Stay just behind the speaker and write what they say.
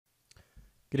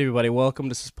Good everybody, welcome.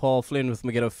 This is Paul Flynn with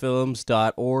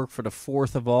MegiddoFilms.org for the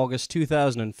 4th of August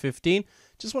 2015.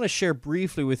 Just want to share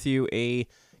briefly with you a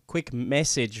quick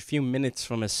message, a few minutes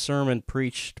from a sermon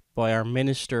preached by our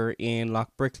minister in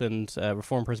Lochbrickland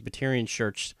Reformed Presbyterian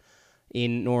Church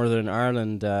in Northern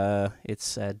Ireland.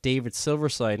 It's David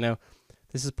Silverside. Now,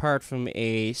 this is part from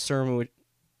a sermon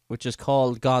which is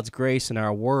called God's Grace in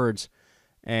Our Words.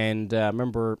 And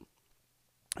remember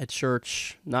at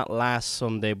church, not last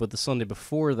Sunday, but the Sunday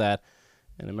before that,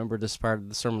 and I remember this part of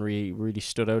the sermon really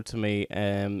stood out to me,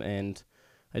 and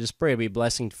I just pray it'll be a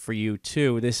blessing for you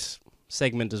too. This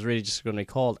segment is really just going to be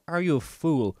called, Are You a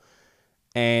Fool?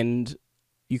 And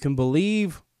you can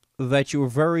believe that you're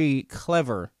very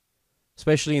clever,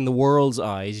 especially in the world's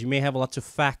eyes. You may have lots of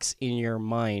facts in your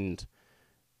mind,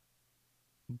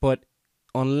 but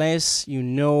unless you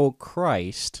know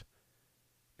Christ,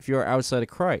 if you're outside of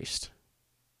Christ,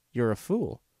 you're a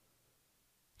fool.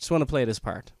 Just want to play this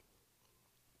part.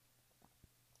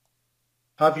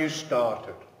 Have you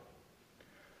started?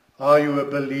 Are you a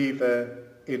believer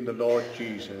in the Lord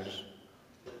Jesus,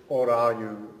 or are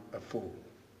you a fool?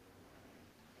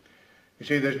 You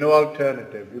see, there's no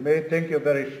alternative. You may think you're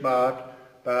very smart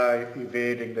by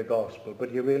evading the gospel,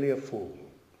 but you're really a fool.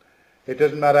 It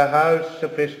doesn't matter how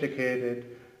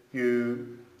sophisticated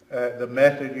the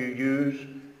method you use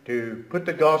to put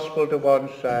the gospel to one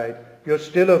side, you're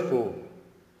still a fool.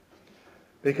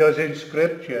 Because in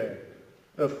Scripture,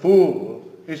 a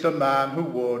fool is a man who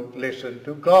won't listen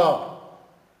to God.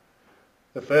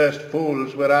 The first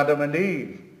fools were Adam and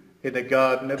Eve in the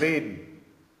Garden of Eden.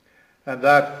 And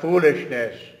that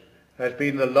foolishness has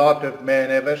been the lot of men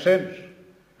ever since,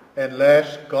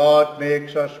 unless God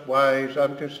makes us wise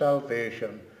unto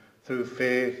salvation through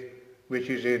faith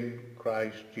which is in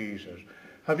Christ Jesus.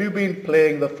 Have you been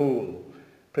playing the fool,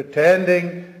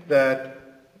 pretending that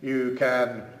you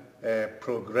can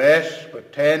progress,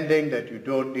 pretending that you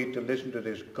don't need to listen to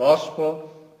this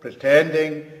gospel,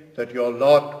 pretending that your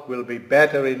lot will be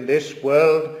better in this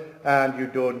world and you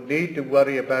don't need to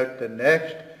worry about the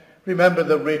next? Remember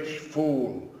the rich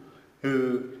fool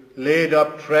who laid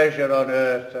up treasure on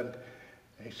earth, and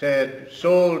he said,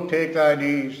 Soul, take thine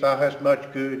ease, thou hast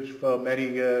much goods for many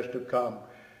years to come.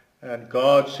 And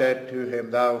God said to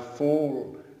him, Thou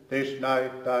fool, this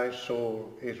night thy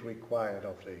soul is required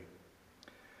of thee.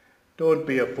 Don't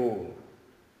be a fool.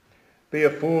 Be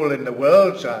a fool in the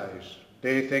world's eyes.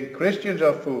 They think Christians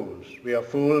are fools. We are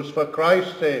fools for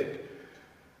Christ's sake.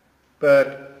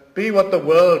 But be what the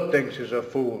world thinks is a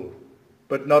fool,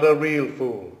 but not a real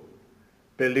fool.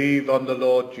 Believe on the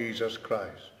Lord Jesus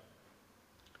Christ.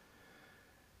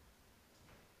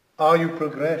 Are you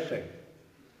progressing?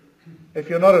 If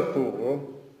you're not a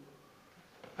fool,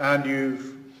 and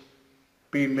you've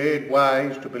been made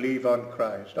wise to believe on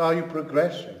Christ, are you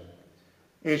progressing?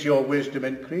 Is your wisdom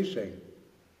increasing?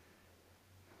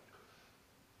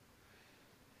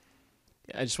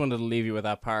 I just wanted to leave you with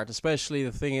that part. Especially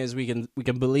the thing is, we can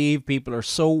believe people are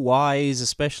so wise,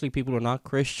 especially people who are not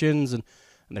Christians, and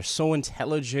they're so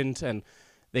intelligent, and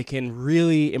they can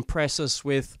really impress us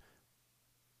with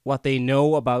what they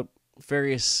know about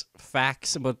various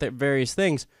facts about their various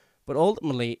things. But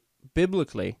ultimately,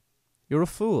 biblically, you're a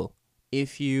fool.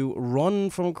 If you run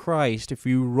from Christ, if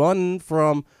you run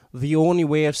from the only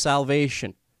way of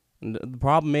salvation, and the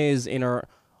problem is, in our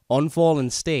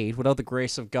unfallen state, without the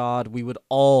grace of God, we would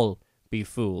all be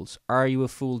fools. Are you a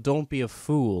fool? Don't be a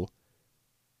fool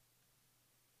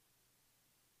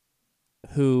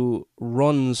who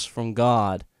runs from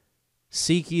God.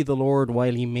 Seek ye the Lord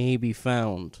while he may be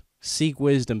found. Seek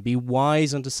wisdom. Be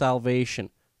wise unto salvation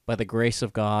by the grace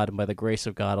of God and by the grace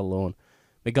of God alone.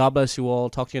 May God bless you all.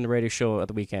 Talk to you on the radio show at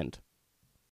the weekend.